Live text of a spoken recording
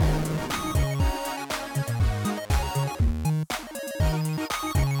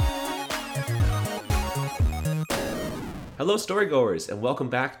Hello, storygoers, and welcome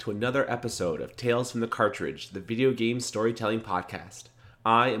back to another episode of Tales from the Cartridge, the video game storytelling podcast.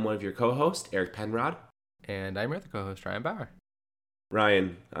 I am one of your co-hosts, Eric Penrod. And I'm your other co-host, Ryan Bauer.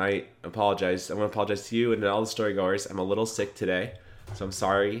 Ryan, I apologize. I want to apologize to you and to all the storygoers. I'm a little sick today, so I'm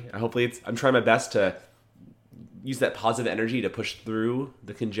sorry. I'm trying my best to use that positive energy to push through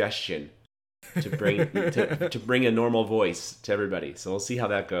the congestion to bring to bring a normal voice to everybody. So we'll see how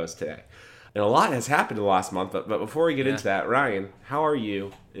that goes today. And a lot has happened in the last month, but before we get into that, Ryan, how are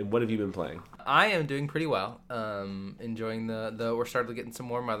you and what have you been playing? I am doing pretty well. Enjoying we're starting to get some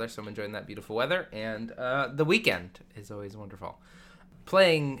warm weather, so I'm enjoying that beautiful weather. And the weekend is always wonderful.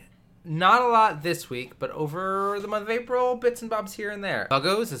 Playing not a lot this week, but over the month of April, bits and bobs here and there.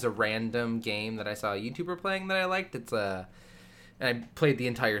 Buggos is a random game that I saw a YouTuber playing that I liked. And I played the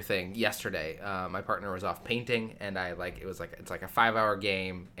entire thing yesterday. My partner was off painting, and it's like a 5-hour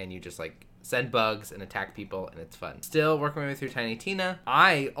game, and you just send bugs and attack people, and it's fun. Still working my way through Tiny Tina.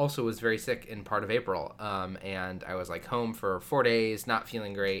 I also was very sick in part of April, and I was home for 4 days, not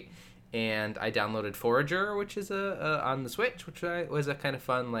feeling great. And I downloaded Forager, which is on the Switch, which was a kind of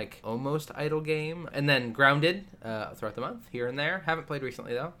fun, almost idle game. And then Grounded throughout the month, here and there. Haven't played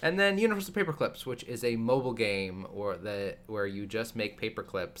recently, though. And then Universal Paperclips, which is a mobile game where you just make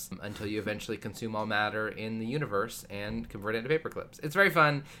paperclips until you eventually consume all matter in the universe and convert it into paperclips. It's very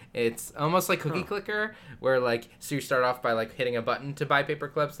fun. It's almost like Cookie Clicker, where, so you start off by, hitting a button to buy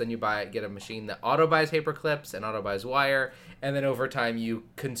paperclips, then you get a machine that auto-buys paperclips and auto-buys wire, and then over time you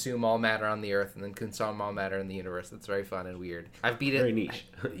consume all matter on the earth and then consume all matter in the universe. It's very fun and weird. I've beat it. Very niche.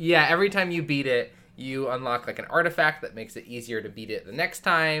 Yeah, every time you beat it, you unlock an artifact that makes it easier to beat it the next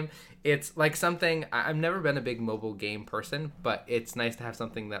time. It's something, I've never been a big mobile game person, but it's nice to have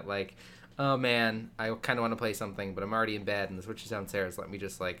something that oh man, I kind of want to play something, but I'm already in bed and the Switch is downstairs. Let me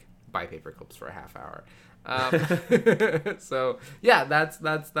just buy paperclips for a half hour. So yeah,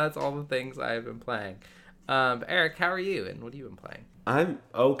 that's all the things I've been playing. Eric, how are you, and what have you been playing? I'm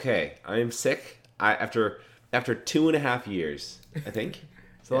okay. I'm sick. After 2.5 years, I think,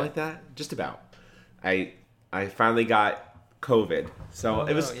 something like that, just about. I finally got COVID, so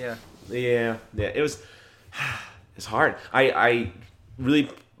it was it was it's hard. I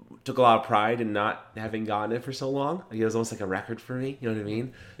really took a lot of pride in not having gotten it for so long. It was almost like a record for me. You know what I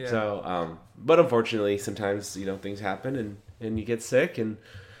mean? Yeah. So, but unfortunately, sometimes things happen and you get sick and.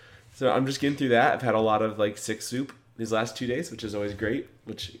 So I'm just getting through that. I've had a lot of sick soup these last 2 days, which is always great,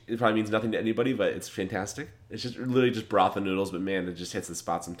 which it probably means nothing to anybody, but it's fantastic. It's just literally just broth and noodles, but man, it just hits the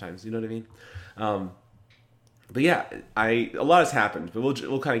spot sometimes. You know what I mean? But yeah, a lot has happened, but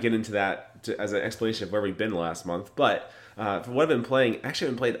we'll kind of get into that as an explanation of where we've been the last month. But for what I've been playing, actually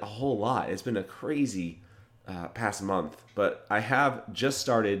I haven't played a whole lot. It's been a crazy past month, but I have just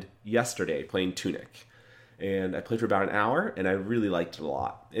started yesterday playing Tunic. And I played for about an hour, and I really liked it a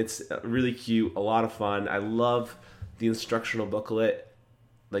lot. It's really cute, a lot of fun. I love the instructional booklet,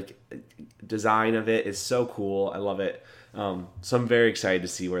 design of it is so cool. I love it. So I'm very excited to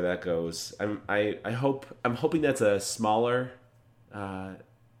see where that goes. I'm hoping that's a smaller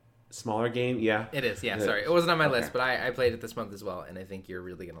game. Yeah, it is. Yeah, sorry, it wasn't on my list, but I played it this month as well, and I think you're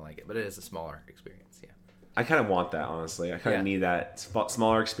really gonna like it. But it is a smaller experience. Yeah. I kind of want that, honestly. I kind of need that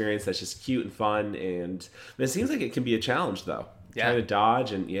smaller experience that's just cute and fun, and it seems like it can be a challenge, though. Yeah. Trying to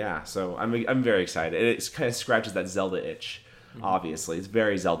dodge, and so I'm very excited. And it kind of scratches that Zelda itch, obviously. It's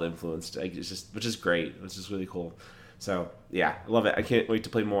very Zelda-influenced, which is great, which is really cool. So, yeah, I love it. I can't wait to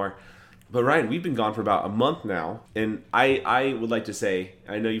play more. But Ryan, we've been gone for about a month now, and I would like to say,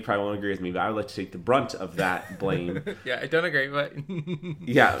 I know you probably won't agree with me, but I would like to take the brunt of that blame. Yeah, I don't agree, but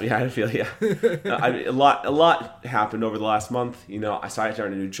yeah, I feel a lot happened over the last month. I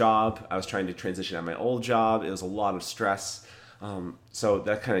started a new job. I was trying to transition out of my old job. It was a lot of stress, so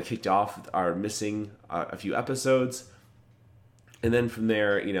that kind of kicked off our missing a few episodes, and then from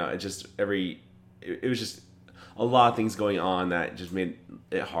there, it was just a lot of things going on that just made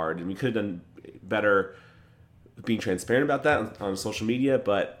it hard, and we could have done better being transparent about that on social media,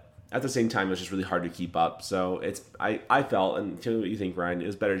 but at the same time it was just really hard to keep up. So I felt, and tell me what you think, Ryan, it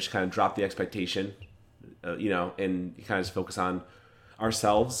was better to just kind of drop the expectation, and kind of just focus on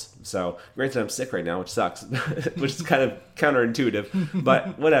ourselves. So granted, I'm sick right now, which sucks, which is kind of counterintuitive,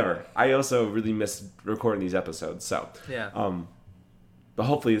 but whatever. I also really miss recording these episodes, so yeah. But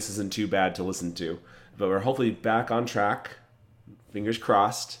hopefully this isn't too bad to listen to. But we're hopefully back on track. Fingers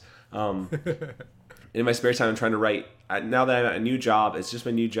crossed. In my spare time, I'm trying to write. Now that I'm at a new job, it's just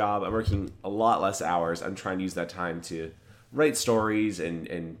my new job. I'm working a lot less hours. I'm trying to use that time to write stories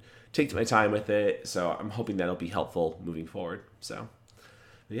and take my time with it. So I'm hoping that'll be helpful moving forward. So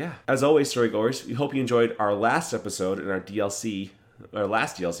Yeah. As always, storygoers, we hope you enjoyed our last episode in our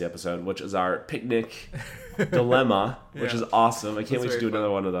last DLC episode, which is our picnic dilemma, which is awesome. I can't wait to do another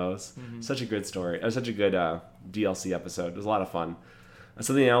one of those. Mm-hmm. Such a good story. It was such a good DLC episode. It was a lot of fun. That's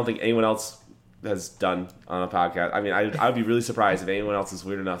something I don't think anyone else has done on a podcast. I mean, I would be really surprised if anyone else is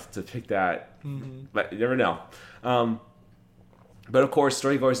weird enough to pick that, but you never know. But of course,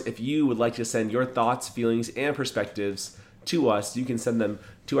 storygoers, if you would like to send your thoughts, feelings, and perspectives to us, you can send them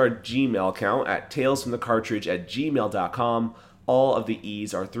to our Gmail account at talesfromthecartridge@gmail.com. All of the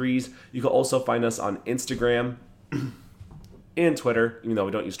E's are 3's. You can also find us on Instagram and Twitter, even though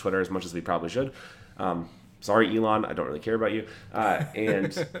we don't use Twitter as much as we probably should. Sorry, Elon, I don't really care about you.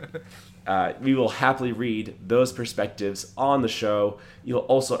 And we will happily read those perspectives on the show. You'll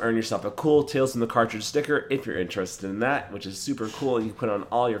also earn yourself a cool Tales from the Cartridge sticker if you're interested in that, which is super cool. You can put it on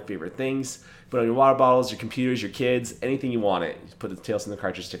all your favorite things. Put it on your water bottles, your computers, your kids, anything you want it. You put the Tales from the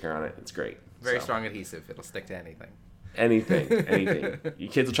Cartridge sticker on it. It's great. Very strong adhesive. It'll stick to anything. Anything. Your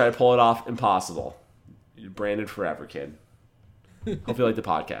kids will try to pull it off. Impossible. You're branded forever, kid. Hope you like the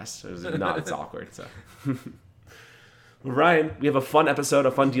podcast. If not, it's awkward. So, well, Ryan, we have a fun episode,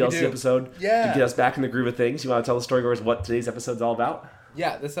 a fun DLC episode to get us back in the groove of things. You want to tell the storygoers what today's episode is all about?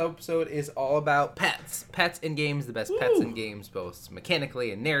 Yeah, this episode is all about pets. Pets in games, the best pets in games, both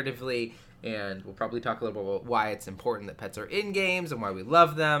mechanically and narratively. And we'll probably talk a little bit about why it's important that pets are in games and why we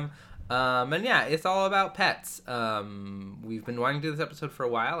love them. And yeah, it's all about pets. We've been wanting to do this episode for a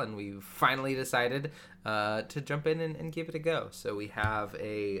while, and we've finally decided to jump in and give it a go. So we have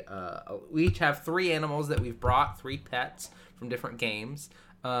we each have 3 animals that we've brought, 3 pets from different games.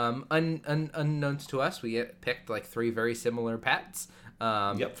 Unknowns to us, we picked like 3 very similar pets.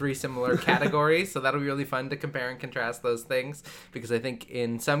 3 similar categories, so that'll be really fun to compare and contrast those things, because I think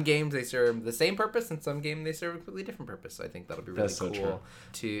in some games they serve the same purpose, in some games they serve a completely different purpose. So I think that'll be really cool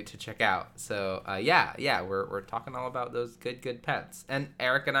to check out. So we're talking all about those good pets, and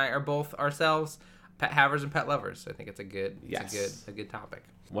Eric and I are both ourselves pet havers and pet lovers. So I think it's a good topic.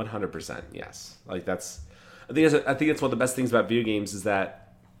 100%, yes. Like I think it's one of the best things about video games is that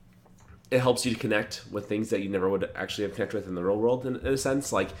it helps you to connect with things that you never would actually have connected with in the real world, in a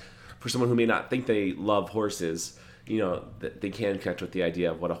sense. Like, for someone who may not think they love horses, they can connect with the idea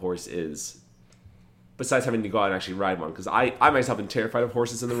of what a horse is, besides having to go out and actually ride one. Because I myself am terrified of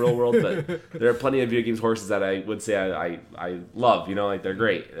horses in the real world, but there are plenty of video games horses that I would say I love. Like, they're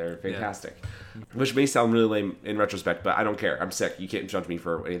great. They're fantastic. Yeah. Which may sound really lame in retrospect, but I don't care. I'm sick. You can't judge me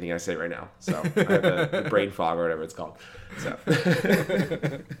for anything I say right now. So I have the brain fog or whatever it's called. So...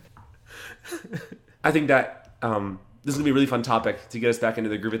 I think that this is going to be a really fun topic to get us back into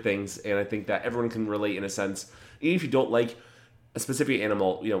the groove of things, and I think that everyone can relate in a sense. Even if you don't like a specific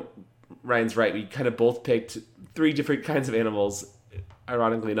animal, Ryan's right. We kind of both picked 3 different kinds of animals,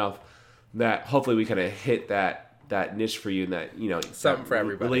 ironically enough, that hopefully we kind of hit that niche for you, and that, something for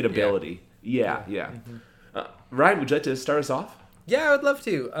everybody. Relatability. Yeah. Mm-hmm. Ryan, would you like to start us off? Yeah, I would love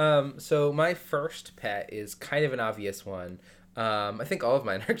to. So my first pet is kind of an obvious one. I think all of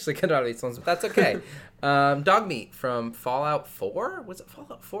mine are actually kind of obvious ones, but that's okay. Dogmeat from Fallout 4? Was it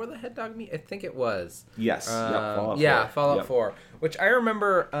Fallout 4 that had Dogmeat? I think it was. Yes. Fallout 4. Yeah, Fallout 4. Which I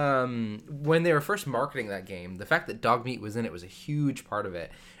remember when they were first marketing that game, the fact that Dogmeat was in it was a huge part of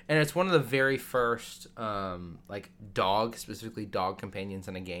it. And it's one of the very first, specifically dog companions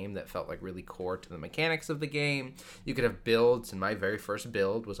in a game that felt like really core to the mechanics of the game. You could have builds, and my very first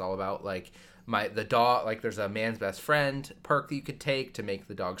build was all about the dog. Like, there's a man's best friend perk that you could take to make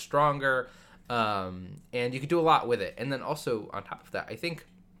the dog stronger, and you could do a lot with it. And then also on top of that, I think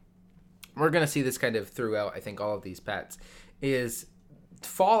we're gonna see this kind of throughout. I think all of these pets is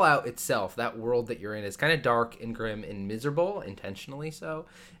Fallout itself, that world that you're in, is kind of dark and grim and miserable, intentionally so.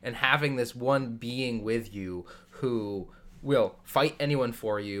 And having this one being with you who will fight anyone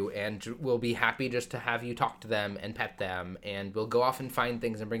for you and will be happy just to have you talk to them and pet them and will go off and find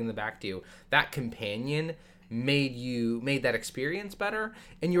things and bring them back to you. That companion made that experience better,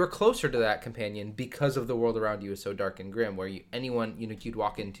 and you were closer to that companion because of the world around you is so dark and grim, where you'd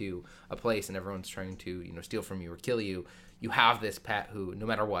walk into a place and everyone's trying to steal from you or kill you. You have this pet who, no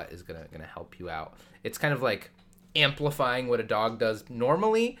matter what, is gonna help you out. It's kind of like amplifying what a dog does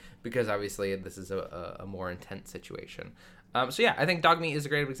normally, because obviously this is a more intense situation. I think Dogmeat is a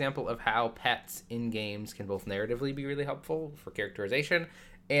great example of how pets in games can both narratively be really helpful for characterization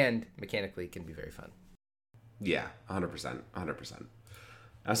and mechanically can be very fun. Yeah, 100%.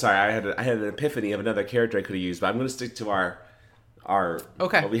 I'm sorry, I had an epiphany of another character I could have used, but I'm going to stick to our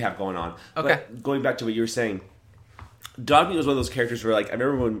what we have going on. Okay. But going back to what you were saying, Dogmeat was one of those characters where, like, I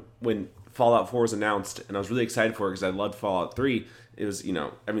remember when Fallout 4 was announced, and I was really excited for it because I loved Fallout 3. It was,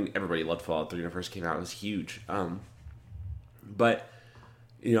 I mean, everybody loved Fallout 3 when it first came out. It was huge. But,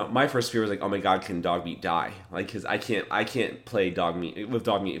 my first fear was like, oh my god, can Dogmeat die? Like, because I can't play Dogmeat with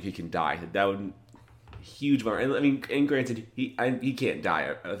Dogmeat if he can die. That would huge bummer. And I mean, and granted, he can't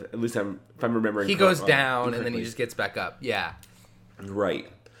die. At least if I'm remembering. He goes down and then he just gets back up. Yeah. Right.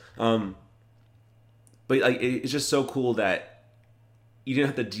 But like, it's just so cool that you didn't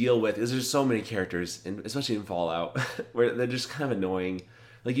have to deal with. There's just so many characters, and especially in Fallout, where they're just kind of annoying.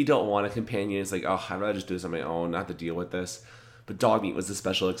 Like, you don't want a companion. It's like, oh, I'd rather just do this on my own, not have to deal with this. But Dogmeat was the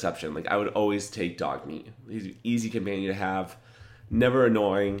special exception. Like, I would always take Dogmeat. He's an easy companion to have, never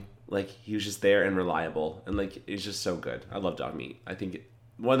annoying. Like, he was just there and reliable, and like, it's just so good. I love Dogmeat. I think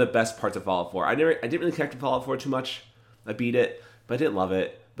one of the best parts of Fallout 4. I didn't really connect with Fallout 4 too much. I beat it, but I didn't love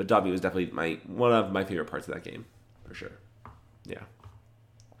it. But Dogmeat was definitely one of my favorite parts of that game, for sure. Yeah.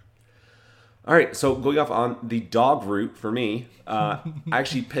 All right, so going off on the dog route for me, I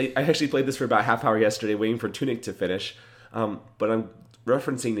actually played this for about a half hour yesterday, waiting for Tunic to finish. But I'm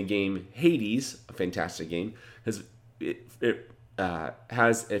referencing the game Hades, a fantastic game, because it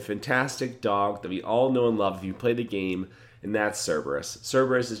has a fantastic dog that we all know and love if you play the game, and that's Cerberus.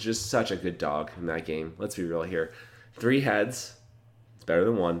 Cerberus is just such a good dog in that game. Let's be real here. 3 heads. It's better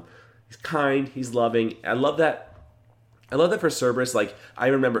than 1. He's kind. He's loving. I love that for Cerberus. Like, I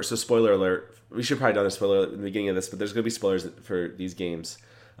remember, so spoiler alert. We should probably done a spoiler alert in the beginning of this, but there's going to be spoilers for these games.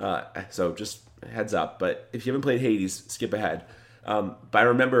 So just heads up. But if you haven't played Hades, skip ahead. But I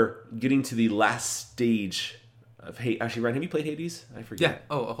remember getting to the last stage of Hades. Actually, Ryan, have you played Hades? I forget.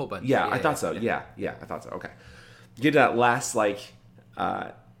 Yeah. Oh, a whole bunch. Yeah, I thought so. Yeah, I thought so. Okay. Get to that last, like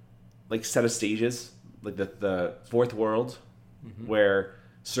set of stages, like the fourth world, where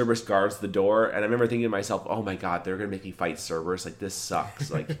Cerberus guards the door, and I remember thinking to myself, oh my god, they're gonna make me fight Cerberus. Like, this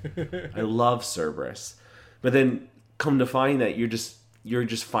sucks. Like, I love Cerberus. But then come to find that you're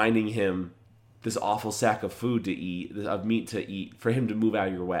just finding him this awful sack of food to eat, of meat to eat, for him to move out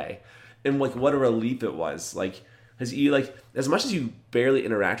of your way. And like, what a relief it was. Like, as much as you barely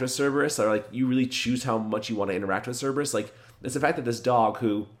interact with Cerberus, or like, you really choose how much you want to interact with Cerberus, like, it's the fact that this dog,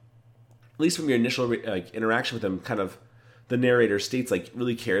 who, at least from your initial interaction with him, kind of, the narrator states, like,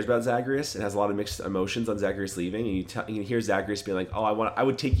 really cares about Zagreus and has a lot of mixed emotions on Zagreus leaving, and you can hear Zagreus being like, oh, I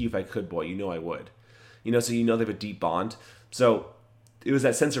would take you if I could, boy, I would. So they have a deep bond. So it was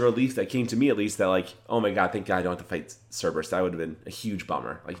that sense of relief that came to me, at least, that like, oh my god, thank god I don't have to fight Cerberus. That would have been a huge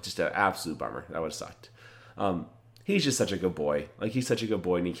bummer. Like, just an absolute bummer. That would have sucked. He's just such a good boy. Like, he's such a good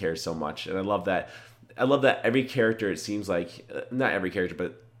boy, and he cares so much. And I love that every character, it seems like, not every character,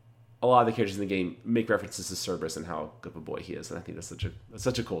 but a lot of the characters in the game make references to Cerberus and how good of a boy he is. And I think that's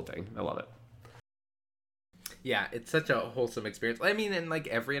such a cool thing. I love it. Yeah, it's such a wholesome experience. I mean, and like,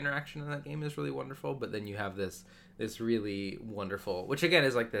 every interaction in that game is really wonderful, but then you have this really wonderful, which again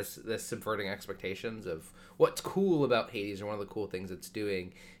is like this subverting expectations of what's cool about Hades, and one of the cool things it's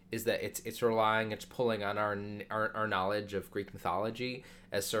doing is that it's pulling on our knowledge of Greek mythology,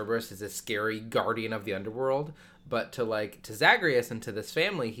 as Cerberus is a scary guardian of the underworld, but to Zagreus and to this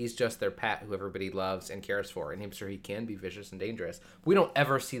family, he's just their pet who everybody loves and cares for, and I'm sure he can be vicious and dangerous. We don't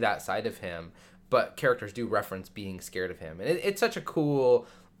ever see that side of him, but characters do reference being scared of him, and it's such a cool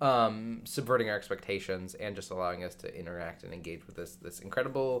subverting our expectations and just allowing us to interact and engage with this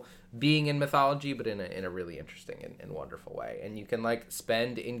incredible being in mythology, but in a really interesting and wonderful way. And you can like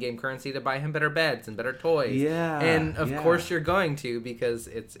spend in-game currency to buy him better beds and better toys. Yeah, and of course you're going to, because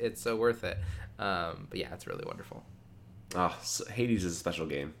it's so worth it. But yeah, it's really wonderful. Oh, Hades is a special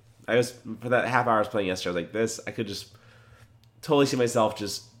game. For that half hour I was playing yesterday, I was like, this, I could just totally see myself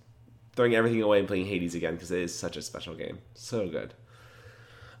just throwing everything away and playing Hades again, because it is such a special game. So good.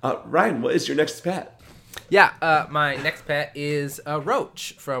 Ryan, what is your next pet? Yeah, my next pet is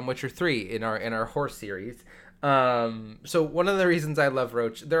Roach from Witcher 3 in our horse series. So one of the reasons I love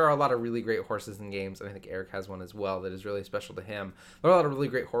Roach, there are a lot of really great horses in games, and I think Eric has one as well that is really special to him. There are a lot of really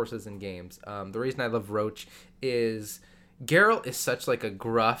great horses in games. The reason I love Roach is Geralt is such like a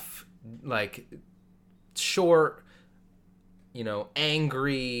gruff, like short,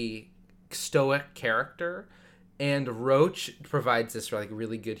 angry, stoic character. And Roach provides this like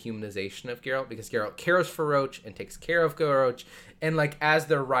really good humanization of Geralt, because Geralt cares for Roach and takes care of Roach. And like, as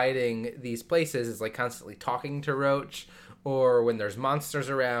they're riding these places, is like constantly talking to Roach, or when there's monsters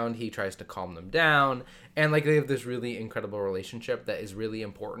around, he tries to calm them down. And like, they have this really incredible relationship that is really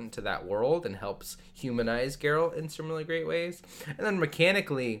important to that world and helps humanize Geralt in some really great ways. And then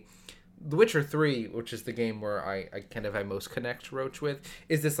mechanically, The Witcher 3, which is the game where I kind of I most connect Roach with,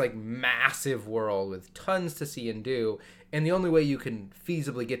 is this like massive world with tons to see and do, and the only way you can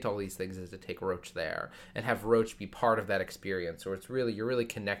feasibly get to all these things is to take Roach there and have Roach be part of that experience. So you're really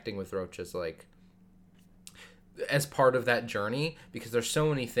connecting with Roach as part of that journey, because there's so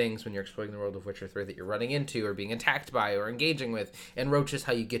many things when you're exploring the world of Witcher 3 that you're running into or being attacked by or engaging with, and Roach is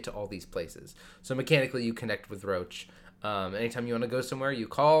how you get to all these places. So mechanically you connect with Roach. Anytime you want to go somewhere, you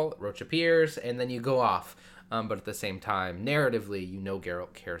call, Roach appears, and then you go off. But at the same time, narratively,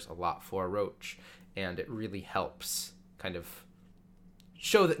 Geralt cares a lot for Roach, and it really helps kind of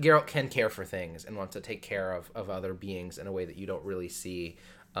show that Geralt can care for things and wants to take care of other beings in a way that you don't really see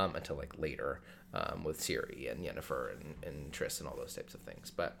until like later with Ciri and Yennefer and Triss and all those types of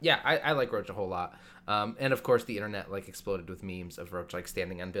things. But yeah, I like Roach a whole lot. And of course, the internet like exploded with memes of Roach like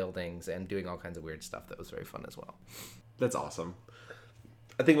standing on buildings and doing all kinds of weird stuff that was very fun as well. That's awesome.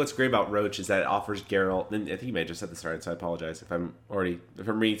 I think what's great about Roach is that it offers Geralt, and I think you may have just said this already, so I apologize if I'm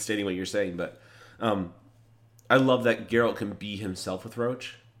restating what you're saying, but I love that Geralt can be himself with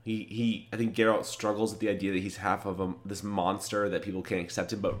Roach. I think Geralt struggles with the idea that he's half of this monster that people can't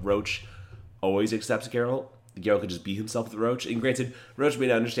accept him, but Roach always accepts Geralt. Geralt could just be himself with Roach. And granted, Roach may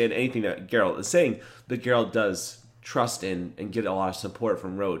not understand anything that Geralt is saying, but Geralt does trust in and get a lot of support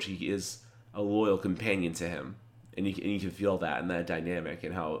from Roach. He is a loyal companion to him. And you can feel that and that dynamic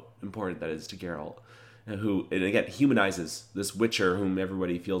and how important that is to Geralt. And again, humanizes this Witcher whom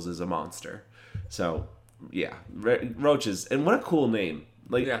everybody feels is a monster. So, yeah. Roach is... And what a cool name.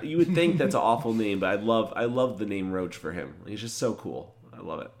 Like, yeah. You would think that's an awful name, but I love the name Roach for him. He's just so cool. I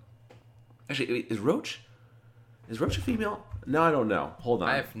love it. Actually, is Roach a female? No, I don't know. Hold on.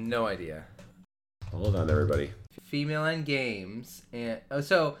 I have no idea. Hold on, everybody. Female in games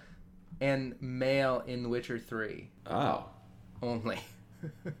and male in Witcher 3. Oh. Only.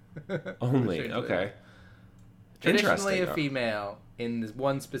 Only. Okay. Traditionally a female, in this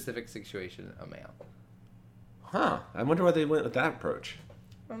one specific situation, a male. Huh. I wonder why they went with that approach.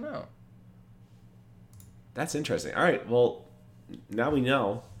 I don't know. That's interesting. All right. Well, now we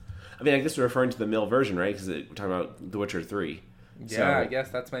know. I mean, I guess we're referring to the male version, right? Because we're talking about The Witcher 3. Yeah, so, I guess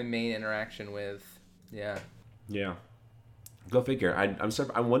that's my main interaction with... Yeah. Yeah. Go figure.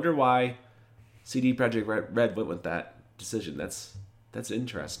 I wonder why CD Projekt Red went with that decision. That's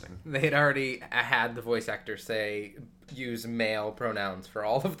interesting. They had already had the voice actor use male pronouns for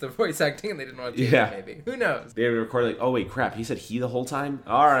all of the voice acting, and they didn't want to do that, maybe. Who knows? They were recording like, oh wait, crap, he said he the whole time?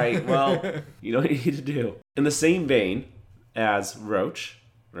 All right, well, you know what you need to do. In the same vein as Roach,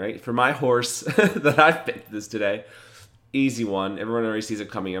 right? For my horse that I picked this today, easy one. Everyone already sees it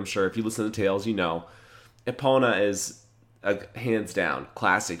coming, I'm sure. If you listen to Tales, you know. Epona is a hands down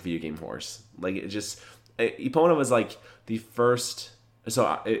classic video game horse. Like, Epona was like the first.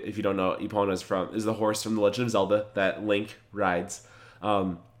 So if you don't know, Epona is the horse from The Legend of Zelda that Link rides.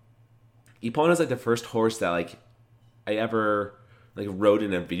 Epona is like the first horse that like I ever like rode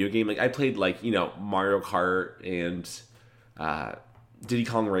in a video game. Like I played like, you know, Mario Kart and Diddy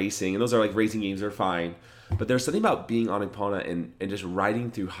Kong Racing, and those are like racing games, are fine. But there's something about being on Epona and just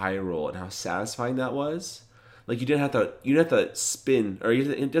riding through Hyrule and how satisfying that was. Like you didn't have to spin, or you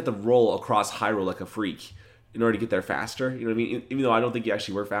didn't have to roll across Hyrule like a freak in order to get there faster. You know what I mean? Even though I don't think you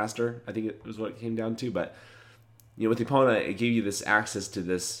actually were faster, I think it was what it came down to. But you know, with Epona, it gave you this access to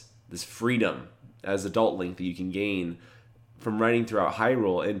this freedom as adult Link that you can gain from riding throughout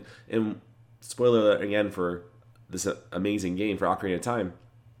Hyrule. And spoiler alert again for this amazing game for Ocarina of Time.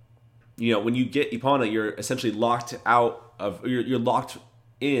 You know, when you get Epona, you're essentially locked you're locked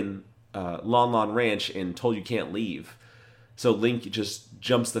in Lon Lon Ranch and told you can't leave. So Link just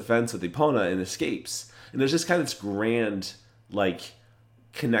jumps the fence with Epona and escapes. And there's just kind of this grand, like,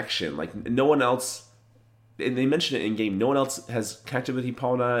 connection. Like, no one else, and they mention it in game, no one else has connected with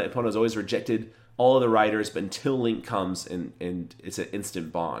Epona. Epona's always rejected all of the riders, but until Link comes and it's an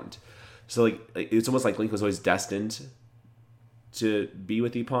instant bond. So, like, it's almost like Link was always destined to be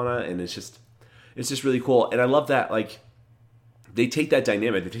with Epona, and it's just really cool. And I love that, like, they take that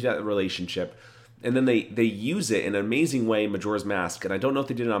dynamic, they take that relationship, and then they use it in an amazing way in Majora's Mask. And I don't know if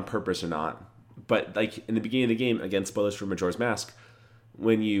they did it on purpose or not, but like in the beginning of the game, again, spoilers for Majora's Mask,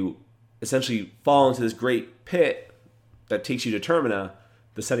 when you essentially fall into this great pit that takes you to Termina,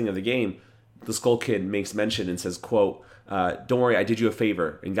 the setting of the game, the Skull Kid makes mention and says, quote, don't worry, I did you a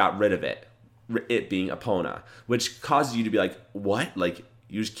favor and got rid of it. It being Epona, which causes you to be like, what? Like,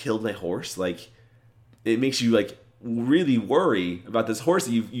 you just killed my horse? Like, it makes you like really worry about this horse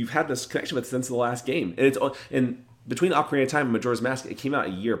that you've had this connection with since the last game. And between Ocarina of Time and Majora's Mask, it came out a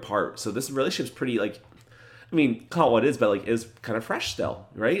year apart. So this relationship's pretty, like, I mean, call it what it is, but like it's kind of fresh still,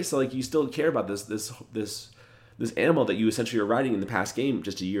 right? So like you still care about this animal that you essentially were riding in the past game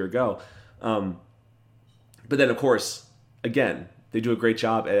just a year ago. But then of course, again, they do a great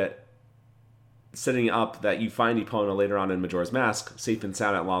job at setting up that you find Epona later on in Majora's Mask, safe and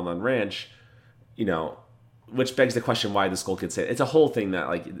sound at Lon Lon Ranch, which begs the question why the Skull Kid say it. It's a whole thing that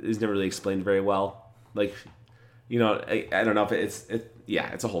like is never really explained very well. Like, I don't know if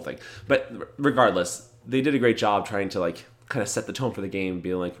it's a whole thing. But regardless, they did a great job trying to like kind of set the tone for the game,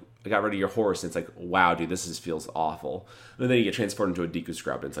 being like, I got rid of your horse, and it's like, wow, dude, this just feels awful. And then you get transported into a Deku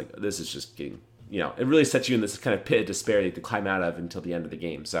Scrub, and it's like, this is just getting, it really sets you in this kind of pit of despair that you have to climb out of until the end of the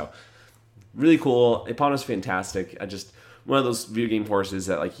game. So, really cool. Epona's fantastic. One of those video game horses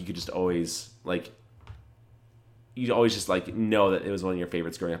that like you could just always like, you'd always just like know that it was one of your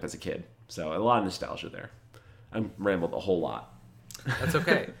favorites growing up as a kid. So a lot of nostalgia there. I rambled a whole lot. That's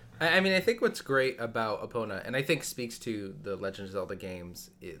okay. I mean, I think what's great about Epona, and I think speaks to the Legend of Zelda games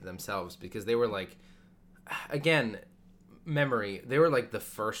themselves, because they were like, again, memory, they were like the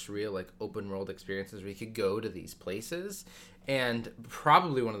first real like open world experiences where you could go to these places, and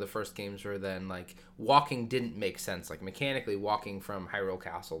probably one of the first games where then like walking didn't make sense. Like mechanically walking from Hyrule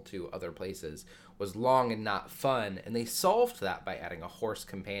Castle to other places was long and not fun, and they solved that by adding a horse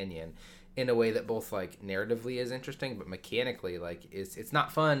companion in a way that both like narratively is interesting, but mechanically like it's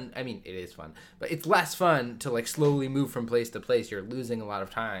not fun. I mean, it is fun, but it's less fun to like slowly move from place to place. You're losing a lot of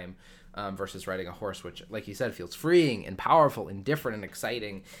time versus riding a horse, which, like you said, feels freeing and powerful and different and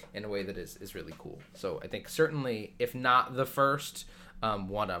exciting in a way that is really cool. So I think certainly, if not the first,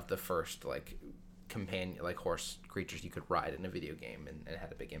 one of the first like companion like horse creatures you could ride in a video game, and it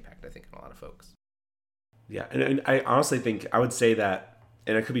had a big impact, I think, on a lot of folks. Yeah, and I honestly think I would say that.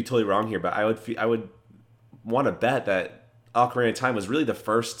 And I could be totally wrong here, but I would want to bet that Ocarina of Time was really the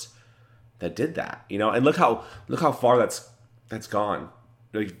first that did that, And look how far that's gone.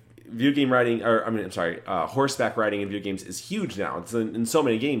 Like video game riding, horseback riding in video games is huge now. It's in so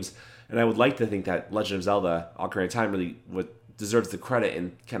many games, and I would like to think that Legend of Zelda: Ocarina of Time really deserves the credit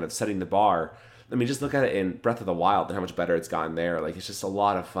in kind of setting the bar. I mean, just look at it in Breath of the Wild and how much better it's gotten there. Like it's just a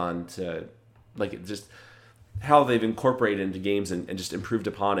lot of fun to like just. How they've incorporated into games and just improved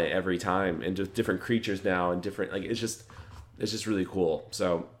upon it every time, and just different creatures now and different it's just really cool.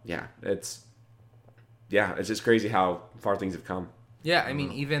 So it's just crazy how far things have come. Yeah, I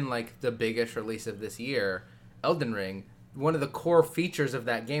mean, even like the biggest release of this year, Elden Ring, one of the core features of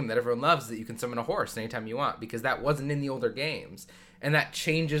that game that everyone loves is that you can summon a horse anytime you want, because that wasn't in the older games, and that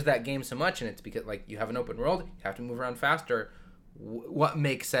changes that game so much. And it's because like you have an open world, you have to move around faster. What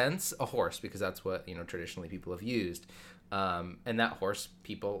makes sense? A horse, because that's what traditionally people have used, and that horse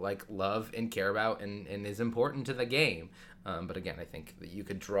people like love and care about and is important to the game. But again, I think that you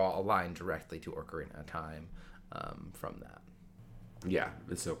could draw a line directly to Ocarina of Time from that. Yeah,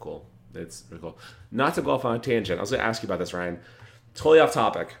 it's so cool. It's really cool. Not to go off on a tangent, I was going to ask you about this, Ryan. Totally off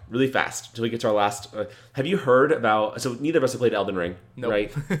topic, really fast, until we get to our last. Have you heard about? So neither of us have played Elden Ring, nope.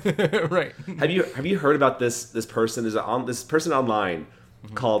 Right? Right. Have you heard about this person? This person online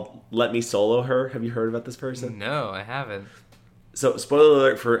called Let Me Solo Her. Have you heard about this person? No, I haven't. So spoiler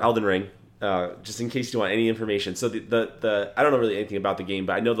alert for Elden Ring, just in case you want any information. So the I don't know really anything about the game,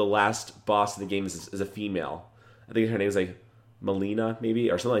 but I know the last boss of the game is a female. I think her name is like Melina,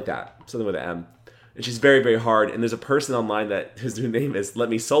 maybe, or something like that, something with an M. And she's very, very hard. And there's a person online that his new name is Let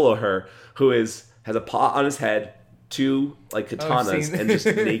Me Solo Her, who has a paw on his head, 2 like katanas, and just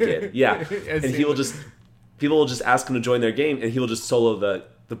naked. Yeah. And people will just ask him to join their game, and he will just solo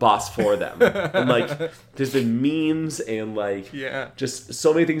the boss for them. And like there's been memes and like just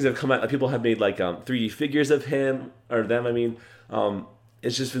so many things have come out. Like, people have made like 3D figures of him or them. I mean,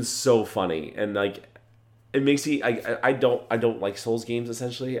 it's just been so funny, and like it makes me I don't like Souls games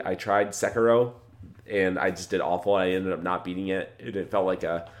essentially. I tried Sekiro. And I just did awful. I ended up not beating it. It felt like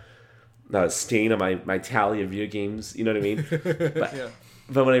a stain on my tally of video games. You know what I mean?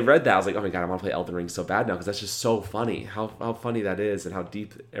 But when I read that, I was like, oh my god, I want to play Elden Ring so bad now, because that's just so funny. How funny that is, and how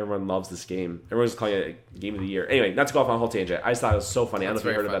deep everyone loves this game. Everyone's calling it a game of the year. Anyway, not to go off on a whole tangent. I just thought it was so funny. I don't know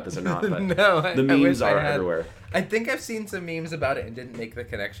if you heard about this or not, but no, the memes are everywhere. I think I've seen some memes about it and didn't make the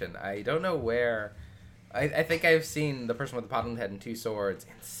connection. I don't know where. I think I've seen the person with the potted head and 2 swords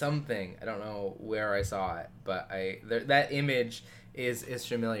and something. I don't know where I saw it, but that image is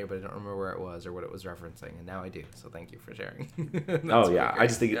familiar, but I don't remember where it was or what it was referencing, and now I do. So thank you for sharing. Oh yeah, I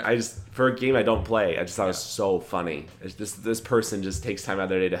just think for a game I don't play, I just thought it was so funny. It's this person just takes time out of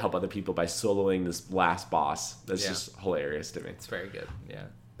their day to help other people by soloing this last boss. That's just hilarious to me. It's very good. Yeah.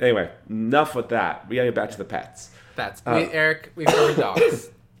 Anyway, enough with that. We gotta get back to the pets. Eric, we've covered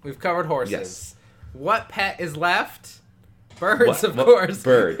dogs. We've covered horses. Yes. What pet is left? Birds, of What? course.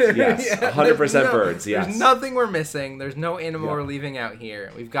 Birds, yes. Yeah, 100% birds, yes. There's nothing we're missing. There's no animal Yeah. we're leaving out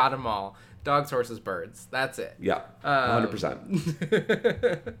here. We've got them all. Dogs, horses, birds. That's it. Yeah,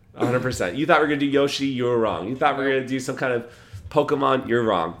 100%. 100%. You thought we were going to do Yoshi, you were wrong. You thought we were going to do some kind of Pokemon, you're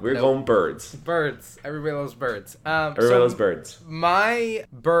wrong. We're going birds. Birds. Everybody loves birds. Everybody loves birds. My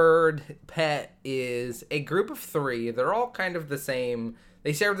bird pet is a group of 3. They're all kind of the same.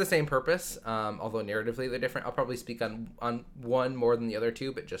 They serve the same purpose, although narratively they're different. I'll probably speak on one more than the other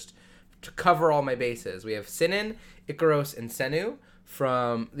 2, but just to cover all my bases. We have Sinon, Ikaros, and Senu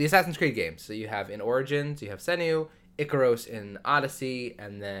from the Assassin's Creed games. So you have in Origins, you have Senu, Ikaros in Odyssey,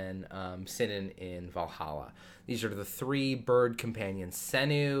 and then Sinon in Valhalla. These are the 3 bird companions.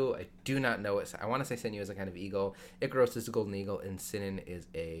 Senu, I do not know it. I want to say Senu is a kind of eagle. Ikaros is a golden eagle, and Sinon is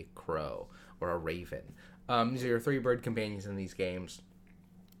a crow or a raven. These are your 3 bird companions in these games.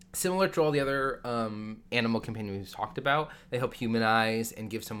 Similar to all the other animal companions we've talked about, they help humanize and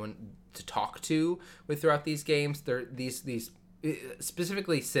give someone to talk to throughout these games. They're these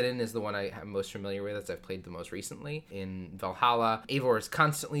specifically, Sinon is the one I'm most familiar with, as I've played the most recently. In Valhalla, Eivor is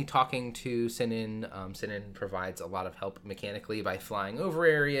constantly talking to Sinon. Sinon provides a lot of help mechanically by flying over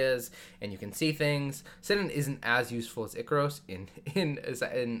areas, and you can see things. Sinon isn't as useful as Ikaros.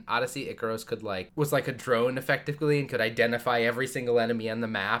 In Odyssey, Ikaros was like a drone effectively, and could identify every single enemy on the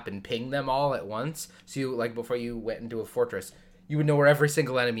map and ping them all at once. So you, before you went into a fortress, you would know where every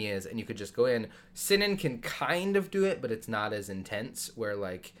single enemy is, and you could just go in. Sinon can kind of do it, but it's not as intense, where,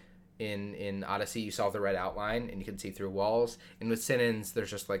 in Odyssey, you saw the red outline, and you could see through walls. And with Sinon's,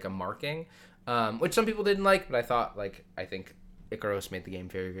 there's just, a marking, which some people didn't like, but I think Ikaros made the game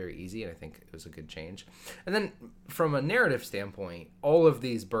very, very easy, and I think it was a good change. And then, from a narrative standpoint, all of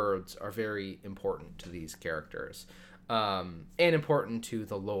these birds are very important to these characters. And important to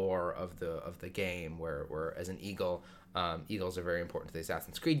the lore of the game, where as an eagle, eagles are very important to the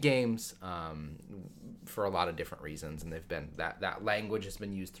Assassin's Creed games for a lot of different reasons, and they've been that language has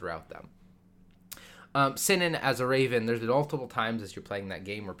been used throughout them. Sinon as a raven, there's been multiple times as you're playing that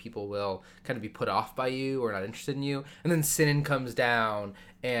game where people will kind of be put off by you or not interested in you, and then Sinon comes down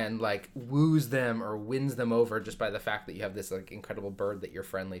and woos them or wins them over just by the fact that you have this incredible bird that you're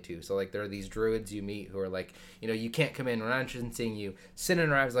friendly to. So there are these druids you meet who are you can't come in, we're not interested in seeing you.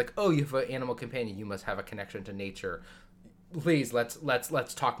 Sinon arrives oh, you have an animal companion, you must have a connection to nature. Please,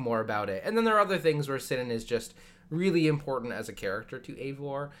 let's talk more about it. And then there are other things where Sinon is just really important as a character to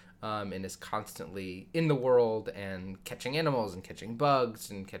Eivor, and is constantly in the world and catching animals and catching bugs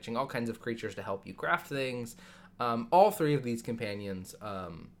and catching all kinds of creatures to help you craft things. All 3 of these companions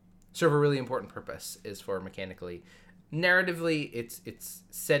serve a really important purpose, is for mechanically. Narratively, it's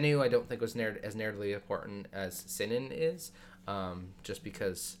Senu I don't think was as narratively important as Sinon is, just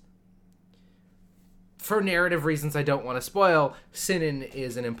because, for narrative reasons I don't want to spoil, Sinon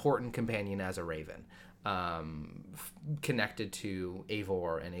is an important companion as a raven, connected to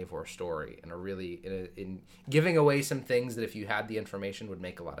Eivor and Eivor's story, and are really in giving away some things that if you had the information would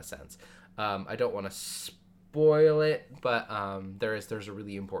make a lot of sense. I don't want to spoil it, but there's a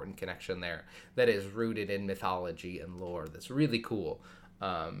really important connection there that is rooted in mythology and lore that's really cool.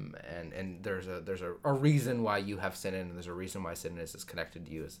 And there's a reason why you have Sinon, and there's a reason why Sinon is as connected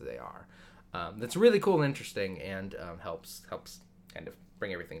to you as they are. That's really cool and interesting, and helps kind of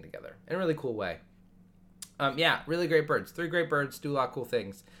bring everything together in a really cool way. Really great birds. 3 great birds do a lot of cool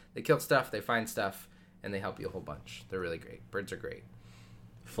things. They kill stuff, they find stuff, and they help you a whole bunch. They're really great. Birds are great.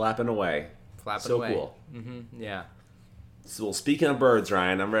 Flapping away. So away. Cool. Mm-hmm. Yeah. So, well, speaking of birds,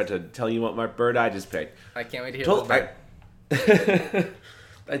 Ryan, I'm ready to tell you what my bird I just picked. I can't wait to hear this bird.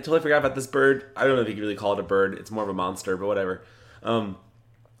 I totally forgot about this bird. I don't know if you can really call it a bird. It's more of a monster, but whatever. It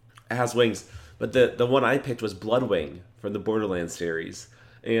has wings. But the one I picked was Bloodwing from the Borderlands series.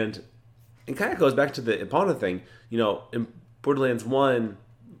 And it kind of goes back to the Epona thing. In Borderlands 1,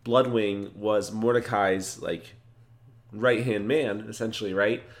 Bloodwing was Mordecai's, right-hand man, essentially,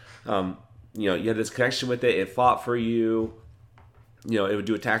 right? You had this connection with it. It fought for you. It would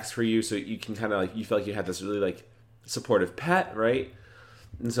do attacks for you, so you can kind of, you feel like you had this really, supportive pet, right?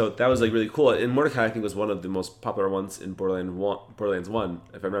 And so that was really cool. And Mordecai, I think, was one of the most popular ones in Borderlands 1,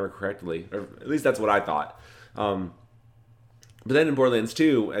 if I remember correctly. Or at least that's what I thought. But then in Borderlands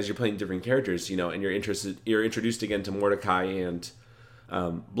 2, as you're playing different characters, and you're introduced again to Mordecai and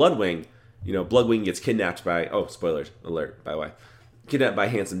Bloodwing. Bloodwing gets kidnapped by, spoilers alert, by the way, kidnapped by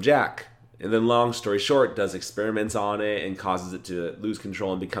Handsome Jack. And then, long story short, does experiments on it and causes it to lose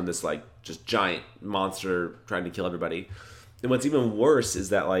control and become this just giant monster trying to kill everybody. And what's even worse is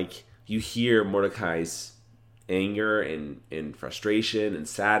that you hear Mordecai's anger and frustration and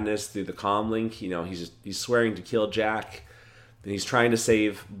sadness through the comlink. He's swearing to kill Jack, and he's trying to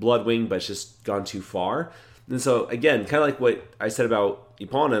save Bloodwing, but it's just gone too far. And so again, kind of like what I said about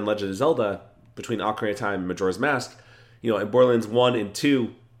Epona and Legend of Zelda, between Ocarina of Time and Majora's Mask, in Borderlands 1 and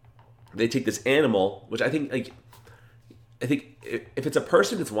 2, they take this animal, which I think if it's a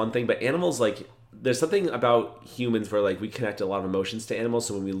person, it's one thing, but animals, like, there's something about humans where, like, we connect a lot of emotions to animals,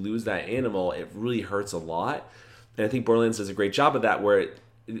 so when we lose that animal, it really hurts a lot. And I think Borderlands does a great job of that, where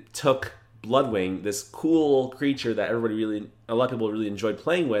it took Bloodwing, this cool creature that a lot of people really enjoyed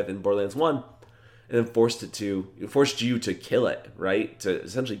playing with in Borderlands 1, and then forced you to kill it, right? To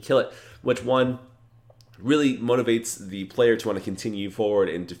essentially kill it, which one really motivates the player to want to continue forward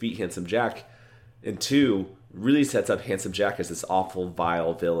and defeat Handsome Jack, and two, really sets up Handsome Jack as this awful,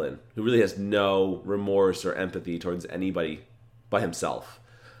 vile villain who really has no remorse or empathy towards anybody but himself.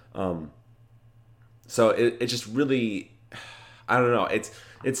 So it just really, I don't know.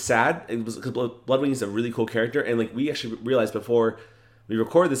 It's sad. It was, because Bloodwing is a really cool character, and like we actually realized before we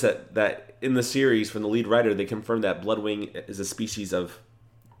recorded this that in the series from the lead writer, they confirmed that Bloodwing is a species of,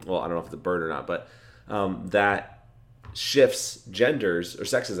 well, I don't know if it's a bird or not, but that shifts genders or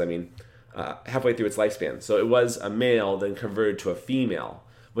sexes. I mean. Halfway through its lifespan. So it was a male, then converted to a female,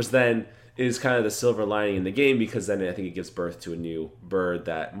 which then is kind of the silver lining in the game, because then I think it gives birth to a new bird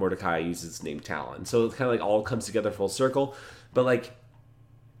that Mordecai uses named Talon. So it kind of like all comes together full circle. But like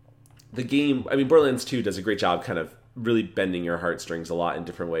the game, I mean, Borderlands 2 does a great job kind of really bending your heartstrings a lot in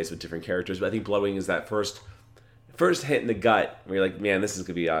different ways with different characters. But I think Bloodwing is that first hit in the gut where you're like, man, this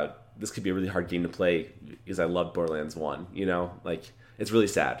could be a really hard game to play, because I loved Borderlands 1, like. It's really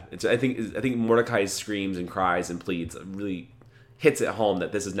sad. I think Mordecai's screams and cries and pleads really hits it home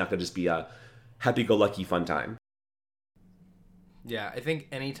that this is not going to just be a happy-go-lucky fun time. Yeah, I think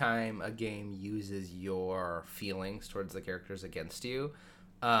anytime a game uses your feelings towards the characters against you,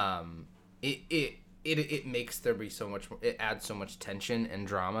 it makes there be so much. It adds so much tension and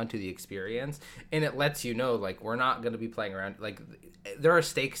drama to the experience, and it lets you know, like, we're not going to be playing around. Like, there are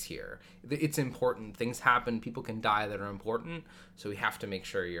stakes here. It's important. Things happen. People can die that are important. So we have to make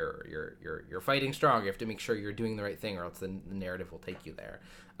sure you're fighting strong. You have to make sure you're doing the right thing, or else the narrative will take you there.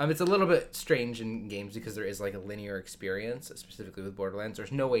 It's a little bit strange in games because there is like a linear experience, specifically with Borderlands.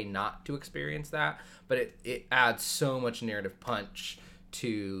 There's no way not to experience that, but it adds so much narrative punch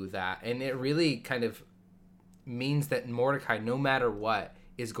to that, and it really kind of means that Mordecai, no matter what,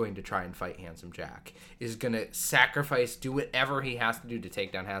 is going to try and fight Handsome Jack, is going to sacrifice, do whatever he has to do to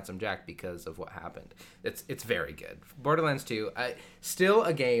take down Handsome Jack because of what happened. It's very good. Borderlands 2, still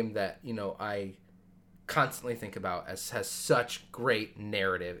a game that, I constantly think about as has such great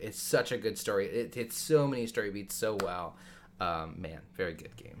narrative. It's such a good story. It hits so many story beats so well. Man, very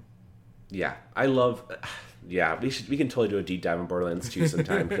good game. Yeah, I love. Yeah, we can totally do a deep dive on Borderlands 2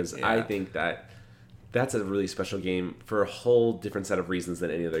 sometime, because yeah. I think that's a really special game for a whole different set of reasons than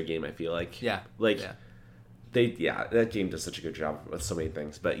any other game, I feel like. Yeah. Like, yeah. That game does such a good job with so many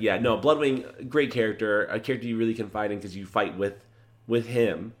things. But yeah, no, Bloodwing, great character, a character you really confide in because you fight with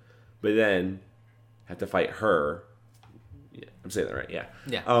him, but then have to fight her. Yeah, I'm saying that right, yeah.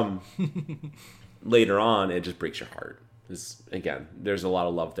 Yeah. Later on, it just breaks your heart. Again, there's a lot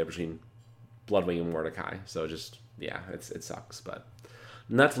of love there between Bloodwing and Mordecai. So just, yeah, it sucks, but...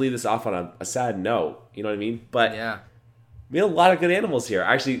 Not to leave this off on a sad note, you know what I mean? But yeah, we had a lot of good animals here.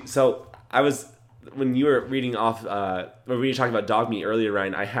 Actually, so when you were reading off, when we were talking about dog meat earlier,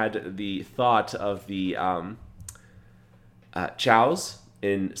 Ryan, I had the thought of the chows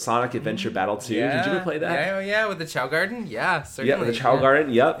in Sonic Adventure Battle 2. Yeah. Did you ever play that? Yeah, with the Chow Garden? Yeah, certainly. Yeah, with the Chow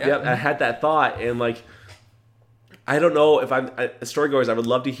Garden. Yep. I had that thought, and like, I don't know if I'm storygoers. I would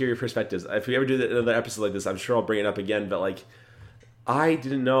love to hear your perspectives. If we ever do another episode like this, I'm sure I'll bring it up again. But like, I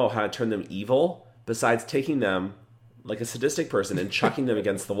didn't know how to turn them evil besides taking them like a sadistic person and chucking them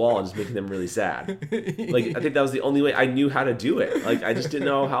against the wall and just making them really sad. Like, I think that was the only way I knew how to do it. Like, I just didn't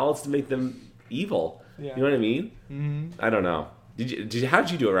know how else to make them evil. Yeah. You know what I mean? Mm-hmm. I don't know. How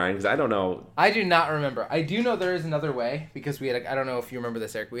did you do it, Ryan? Because I don't know. I do not remember. I do know there is another way, because we had, I don't know if you remember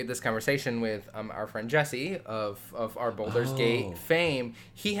this, Eric, we had this conversation with our friend Jesse of our Baldur's Gate fame.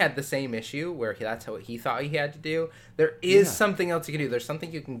 He had the same issue where that's what he thought he had to do. There is something else you can do. There's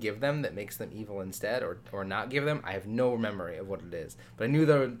something you can give them that makes them evil instead, or not give them. I have no memory of what it is. But I knew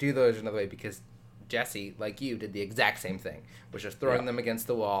there would do those another way, because Jesse, like you, did the exact same thing, was just throwing them against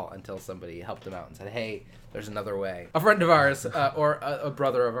the wall until somebody helped him out and said, hey, there's another way. A friend of ours, or a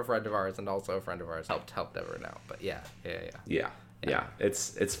brother of a friend of our's, and also a friend of ours helped everyone out. But yeah.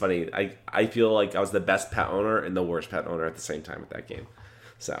 It's funny. I feel like I was the best pet owner and the worst pet owner at the same time with that game.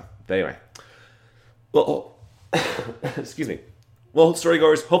 So, but anyway. Well, Excuse me. Well,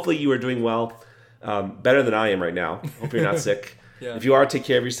 storygoers, hopefully you are doing well. Better than I am right now. Hope you're not sick. Yeah. If you are, take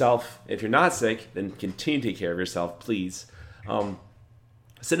care of yourself. If you're not sick, then continue to take care of yourself, please.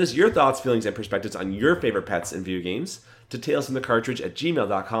 Send us your thoughts, feelings, and perspectives on your favorite pets in video games to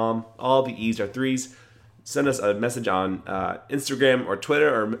talesfromthecartridge@gmail.com. All the E's are 3's. Send us a message on Instagram or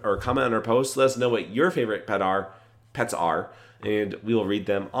Twitter or comment on our post. Let us know what your favorite pets are, and we will read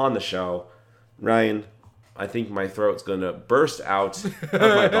them on the show. Ryan, I think my throat's going to burst out of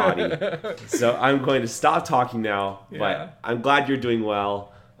my body. So I'm going to stop talking now, but I'm glad you're doing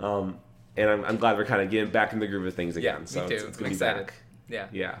well. And I'm glad we're kind of getting back in the groove of things again. Me too. It's going I'm to be excited. back. Yeah.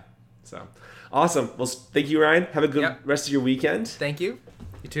 Yeah. So awesome. Well, thank you, Ryan. Have a good rest of your weekend. Thank you.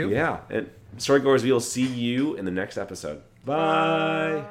 You too. Yeah. And storygoers, we will see you in the next episode. Bye.